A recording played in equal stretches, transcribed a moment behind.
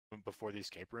before the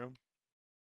escape room.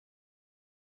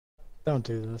 Don't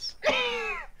do this.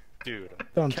 Dude,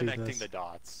 Don't do connecting this. the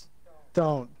dots.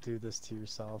 Don't do this to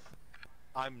yourself.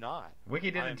 I'm not.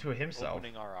 Wiki did I'm it to himself.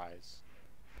 Opening our eyes.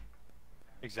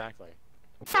 Exactly.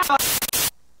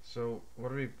 So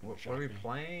what are we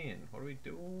playing? What are we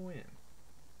doing?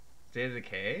 State of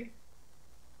Decay?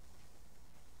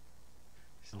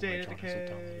 State of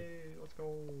Decay. Let's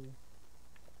go.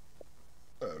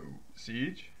 Oh,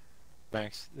 Siege?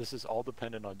 Max, this is all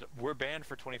dependent on. We're banned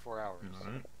for 24 hours.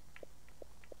 Alright.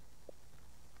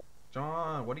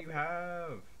 John, what do you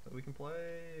have that we can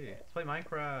play? Let's play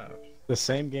Minecraft. The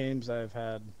same games I've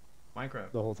had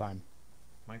Minecraft. the whole time.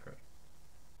 Minecraft.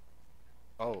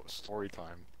 Oh,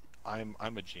 Storytime. I'm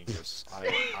a genius.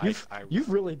 You've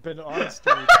really been on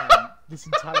Storytime this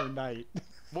entire night.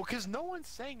 Well, because no one's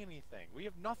saying anything. We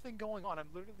have nothing going on. I'm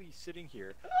literally sitting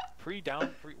here, what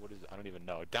is it? I don't even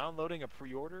know. Downloading a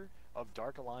pre-order of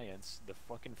Dark Alliance, the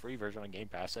fucking free version on Game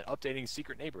Pass, and updating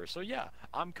Secret Neighbor. So yeah,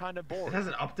 I'm kind of bored. It has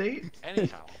an update?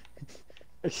 Anyhow.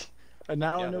 And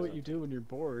now Yeah, I know what you do when you're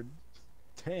bored.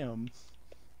 Damn.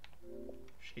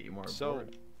 Should get you more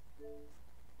bored.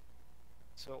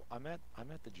 So I'm at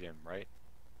the gym, right?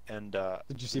 And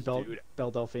did you see Belle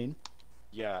Delphine?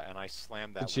 Yeah, and I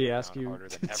slammed that Did she woman ask down you? harder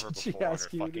than ever Did she before on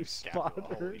ask her you fucking to spot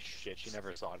scapula. her? Holy shit, she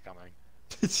never saw it coming.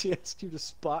 Did she ask you to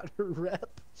spot her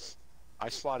rep? I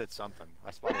spotted something.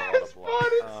 I spotted a lot of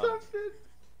blood.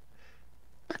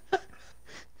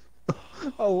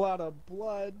 A lot of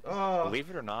blood. Oh. Believe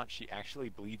it or not, she actually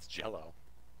bleeds Jello.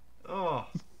 Oh.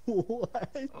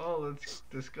 What? Oh, that's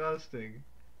disgusting.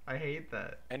 I hate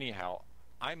that. Anyhow,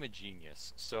 I'm a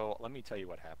genius, so let me tell you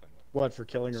what happened. What, for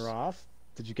killing her off?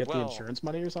 Did you get the insurance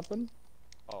money or something?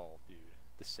 Oh, dude,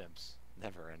 the Sims,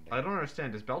 never ending. I don't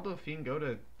understand. Does Belle Delphine go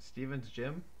to Steven's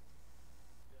gym?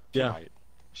 Yeah.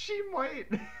 She might.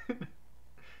 I feel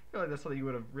like that's something you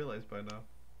would have realized by now.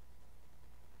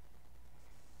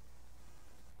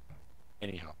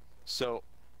 Anyhow, so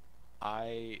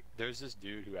there's this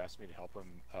dude who asked me to help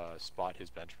him spot his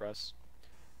bench press,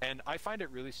 and I find it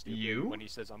really stupid when he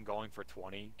says I'm going for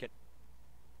 20.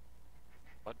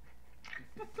 What?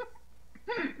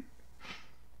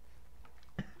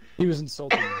 He was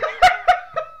insulting me.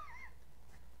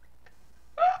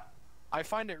 I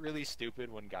find it really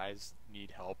stupid when guys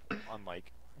need help on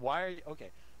okay.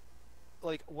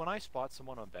 Like when I spot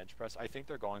someone on bench press, I think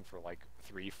they're going for like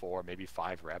 3, 4, maybe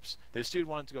 5 reps. This dude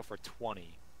wanted to go for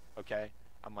 20. Okay,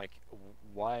 I'm like,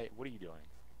 why? What are you doing?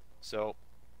 So,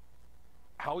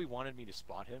 how he wanted me to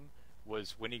spot him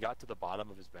was when he got to the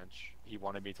bottom of his bench, he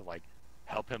wanted me to like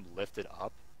help him lift it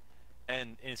up,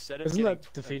 and instead of isn't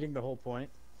that defeating the whole point?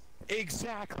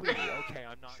 Exactly. Okay,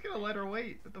 I'm not. Just gonna let her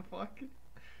wait. What the fuck?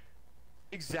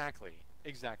 Exactly.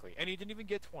 And he didn't even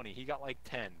get 20. He got like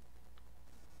 10.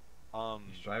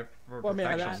 Strive for well, I mean,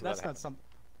 perfection. that's not something.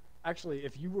 Actually,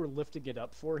 if you were lifting it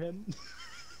up for him,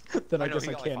 then I guess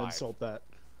I can't insult that.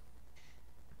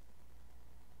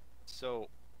 So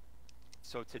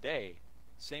today,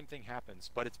 same thing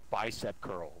happens, but it's bicep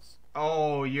curls.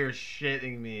 Oh, you're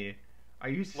shitting me. Are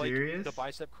you serious? Like the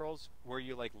bicep curls where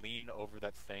you like lean over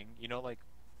that thing. You know what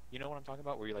I'm talking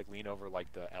about? Where you like lean over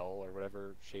like the L or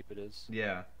whatever shape it is.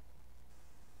 Yeah.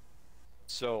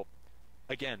 So,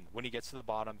 again, when he gets to the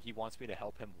bottom, he wants me to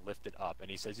help him lift it up,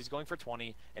 and he says he's going for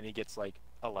 20, and he gets like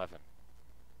 11.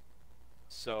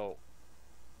 So,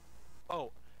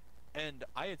 and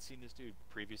I had seen this dude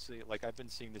previously. Like I've been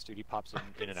seeing this dude. He pops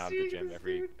in and out of the gym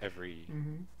every.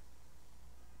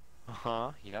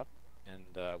 Yep.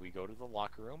 And we go to the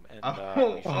locker room, and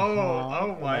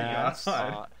oh my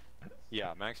god.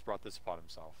 Yeah, Max brought this upon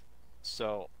himself.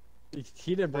 So.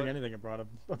 He didn't bring anything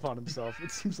upon himself.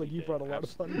 It seems like you brought a lot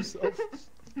upon yourself.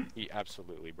 He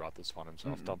absolutely brought this upon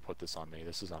himself. Don't put this on me.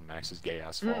 This is on Max's gay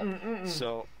ass fault.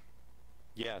 So,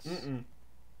 yes.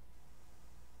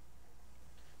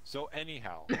 So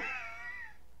anyhow,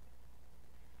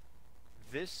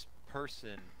 this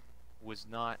person was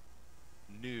not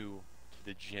new to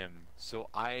the gym, so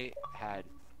I had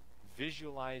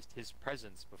visualized his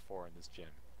presence before in this gym.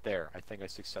 There, I think I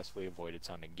successfully avoided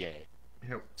sounding gay.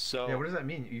 So yeah, what does that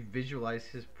mean? You visualize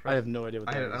his presence? I have no idea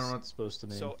what that is I don't know what supposed to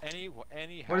mean. So anyhow,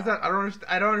 what is that? I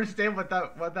don't understand what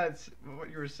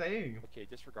you were saying. Okay,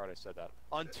 disregard I said that.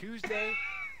 On Tuesday,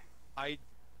 I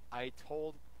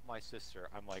told my sister,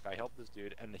 I'm like, I helped this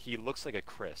dude, and he looks like a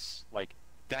Chris. Like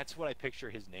that's what I picture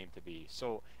his name to be.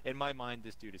 So in my mind,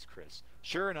 this dude is Chris.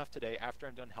 Sure enough, today after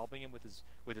I'm done helping him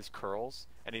with his curls,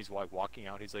 and he's like walking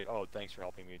out, he's like, "Oh, thanks for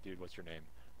helping me, dude. What's your name?"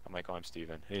 I'm like, "Oh, I'm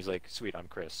Steven. And he's like, "Sweet, I'm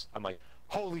Chris." I'm like,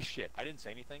 "Holy shit!" I didn't say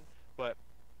anything, but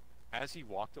as he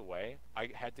walked away, I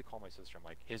had to call my sister. I'm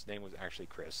like, his name was actually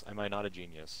Chris. Am I not a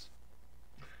genius?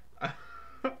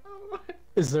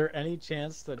 Is there any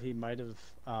chance that he might have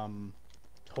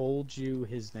told you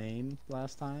his name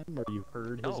last time, or you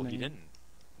heard his No, name? he didn't.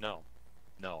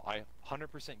 No, I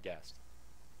 100% guessed.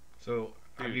 So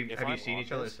have Dude, you if I'm seen on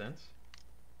each other this- since?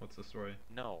 What's the story?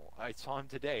 No, I saw him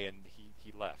today and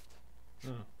he left. Oh.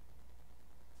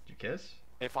 Did you kiss?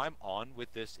 If I'm on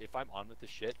with this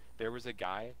shit, there was a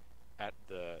guy at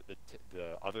the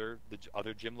other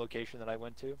gym location that I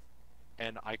went to,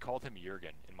 and I called him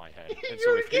Jurgen in my head. And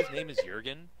so if his name is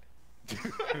Jurgen,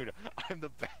 dude, I'm the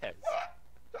best.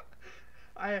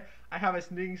 I have a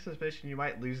sneaking suspicion you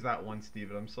might lose that one,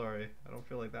 Steven. I'm sorry. I don't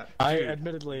feel like that.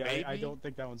 Admittedly, I maybe? don't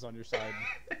think that one's on your side.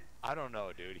 I don't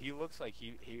know, dude. He looks like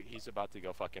he's about to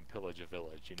go fucking pillage a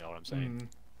village. You know what I'm saying?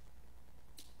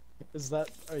 Is that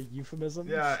a euphemism?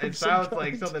 Yeah, from it some sounds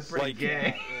like kind? something pretty Like,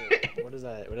 gay. What does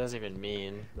that? What does that even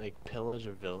mean? Like pillage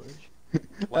a village?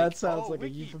 That sounds oh, like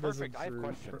Wiki, a euphemism perfect. I have for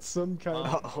questions. some kind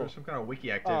of. For some kind of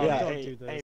wiki Oh, activity. Yeah, don't hey, do this.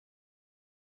 hey.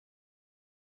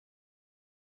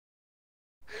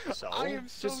 So I am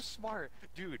so just smart,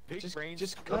 dude. Big brains.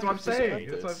 just That's cut what I'm this. saying.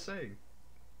 Cut That's what I'm this. saying.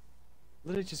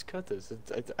 Literally just cut this.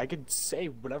 I could say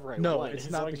whatever I No, want. it's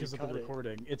as not long as because you of the cut it.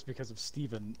 recording. It's because of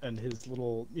Steven and his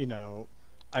little,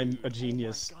 I'm a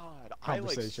genius. Oh my god, I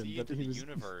like conversation see that into he the was-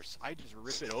 universe. I just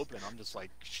rip it open. I'm just like,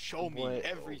 show me What-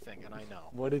 everything, and I know.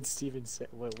 What did Steven say?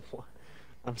 What?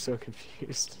 I'm so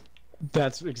confused.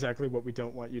 That's exactly what we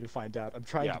don't want you to find out. I'm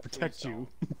trying Yeah, to protect please you.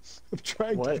 I'm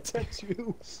trying What? to protect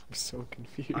you. I'm so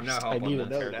confused. I'm not I helping need to this.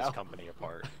 know Tear this now. company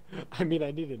apart. I mean, I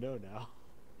need to know now.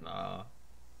 Nah.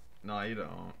 No, you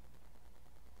don't.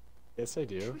 Yes, I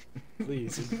do.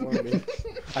 Please inform me.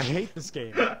 I hate this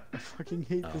game. I fucking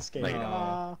hate No, this game. no, you don't.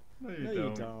 Ah, No, no, you you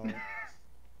don't. don't.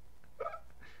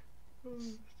 Oh,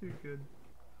 it's too good.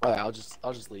 Alright, I'll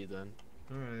just leave then.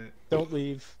 Alright. Don't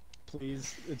leave,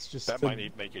 please. It's just That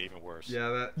might make it even worse. Yeah,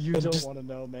 that. You don't Just- want to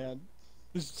know, man.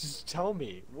 Just tell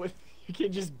me. What? You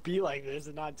can't just be like this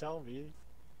and not tell me.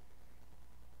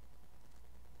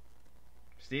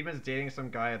 Steven's dating some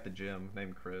guy at the gym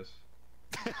named Chris.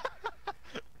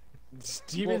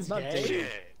 Steven's Well, not gay. dating.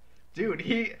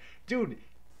 Shit. Dude,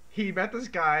 he met this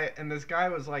guy, and this guy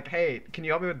was like, "Hey, can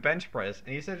you help me with bench press?"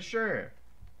 And he said, "Sure."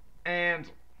 And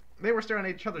they were staring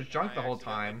at each other's junk I the whole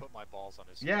accidentally time. Put my balls on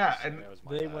his Yeah, face, and that was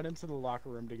my They bad. went into the locker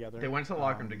room together. They went to the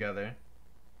locker room together.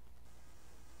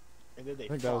 And then they I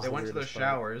think that was They fucked. went to the weirdest part.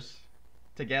 showers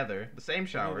together, the same And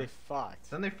then shower. they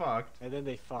fucked. Then they fucked. And then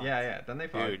they fucked. Yeah, then they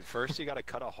fucked. Dude, first you gotta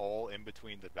cut a hole in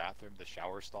between the bathroom, the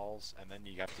shower stalls, and then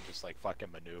you have to just like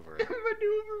fucking maneuver it.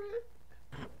 Maneuver it.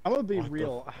 I'm gonna be What the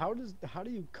real. How do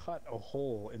you cut a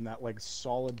hole in that like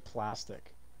solid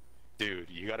plastic? Dude,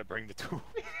 you gotta bring the tool.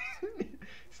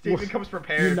 Steven comes You're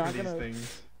prepared for not these gonna-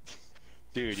 things.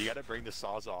 Dude, you gotta bring the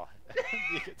sawzall.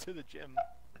 You get to the gym.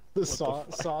 The the saw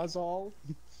fuck? sawzall.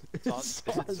 Saw, is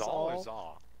it Zaw or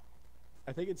Zaw?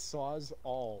 I think it saws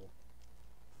all.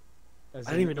 As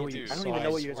I don't in even know what it you- Dude, I don't saws even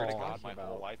know what you guys swear are to all. God, talking my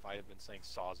whole about. life I have been saying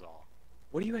Sawzall.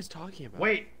 What are you guys talking about?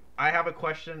 Wait, I have a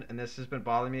question, and this has been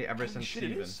bothering me ever Holy since shit, it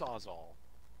Steven. is Sawzall.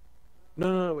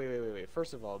 No, wait.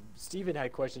 First of all, Steven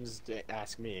had questions to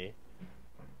ask me.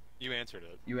 You answered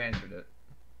it. You answered it.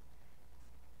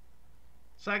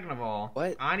 Second of all,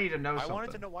 What? I need to know I something.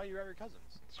 wanted to know why you're at your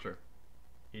cousin's. It's true.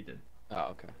 He did. Oh,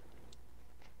 okay.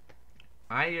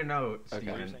 I need to know, Okay.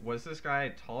 Steven, was this guy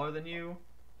taller than you?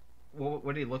 What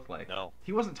did he look like? No.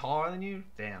 He wasn't taller than you?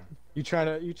 Damn. You try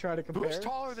to compare. Who's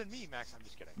taller than me, Max? I'm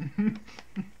just kidding.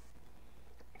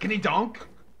 Can he dunk?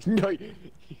 No.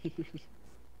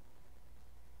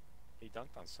 He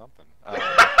dunked on something.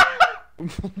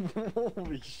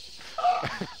 Holy shit.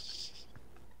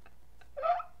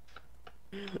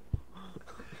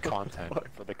 Content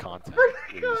for the content.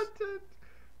 please. Content.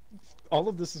 All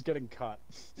of this is getting cut.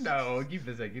 No, keep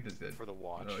this in, keep this in. For the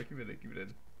watch. No, keep it in, keep it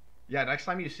in. Yeah, next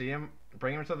time you see him,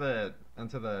 bring him to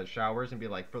the showers and be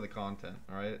like, for the content,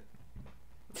 alright?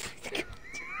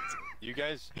 You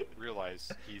guys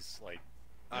realize he's like,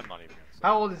 I'm not even gonna say.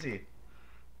 How old is he?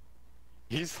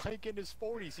 He's like in his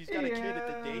 40s. He's got a kid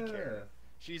at the daycare. Yeah.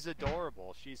 She's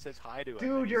adorable. She says hi to him. Dude,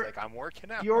 and he's you're- like, I'm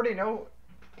working out. You already know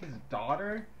his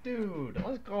daughter? Dude,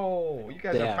 let's go. You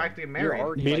guys are Damn, practically you're married.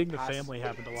 already- Meeting like, the past family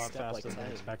happened a lot step, like, faster than I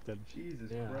 10. expected.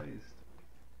 Jesus Yeah. Christ.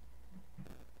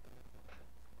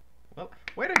 Well,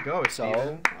 way to go, So,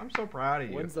 Steven. I'm so proud of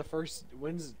you. When's the funeral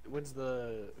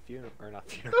or not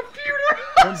the funeral? funeral?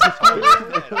 When's the I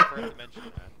funeral? forgot to mention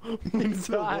that. When's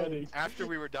the God. wedding? After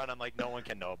we were done, I'm like, no one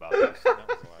can know about this. And that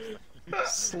was the last thing.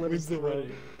 Slim When's as the the wedding?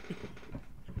 wedding.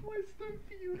 What's the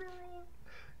funeral?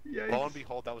 Yikes. Lo and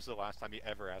behold, that was the last time he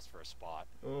ever asked for a spot.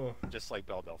 Oh. Just like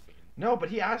Belle Delphine. No, but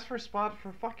he asked for a spot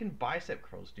for fucking bicep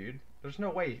curls, dude. There's no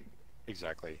way.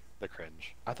 Exactly. The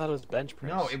cringe. I thought it was bench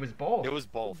press. No, it was both. It was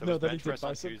both. It No, was then he bench did press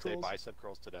on bicep Tuesday, curls? bicep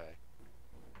curls today.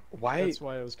 Why? That's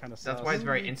why it was kind of. That's why it's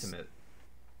very Needs- intimate.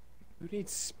 Who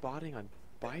needs spotting on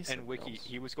bicep? And Wiki, curls?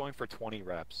 he was going for 20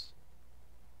 reps.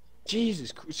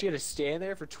 Jesus, she had to stand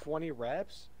there for 20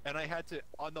 reps. And I had to,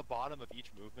 on the bottom of each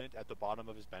movement, at the bottom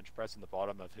of his bench press and the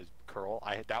bottom of his curl,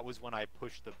 that was when I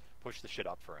pushed the shit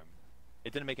up for him.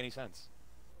 It didn't make any sense.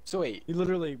 So wait, He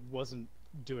literally wasn't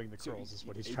doing the so curls, is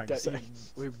what he's it- trying to that- say.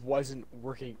 It wasn't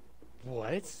working.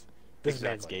 What? This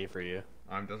man's Exactly. gay for you.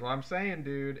 That's what I'm saying,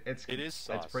 dude. It is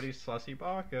sus. It's pretty sussy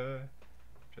baka.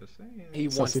 Just saying. He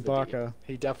wants the D. Baka.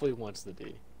 He definitely wants the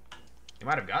D. He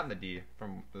might have gotten the D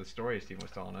from the story Steven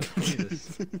was telling us.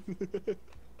 Jesus.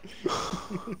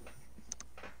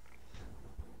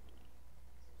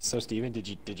 So Steven, did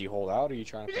you hold out, or are you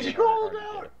trying to? Did pull you it hold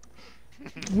harder out?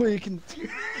 to Well, you can.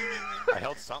 I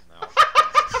held something out.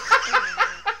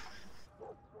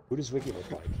 Who does Wiki look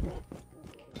like?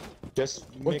 Just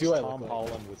What mix do I Tom look like?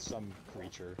 Holland with some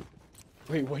creature. get?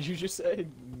 Wait, what did you just say?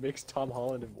 Mix Tom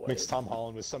Holland and what? Mix Tom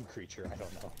Holland with some creature. I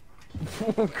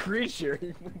don't know. creature.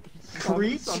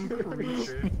 Some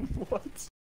creature. What?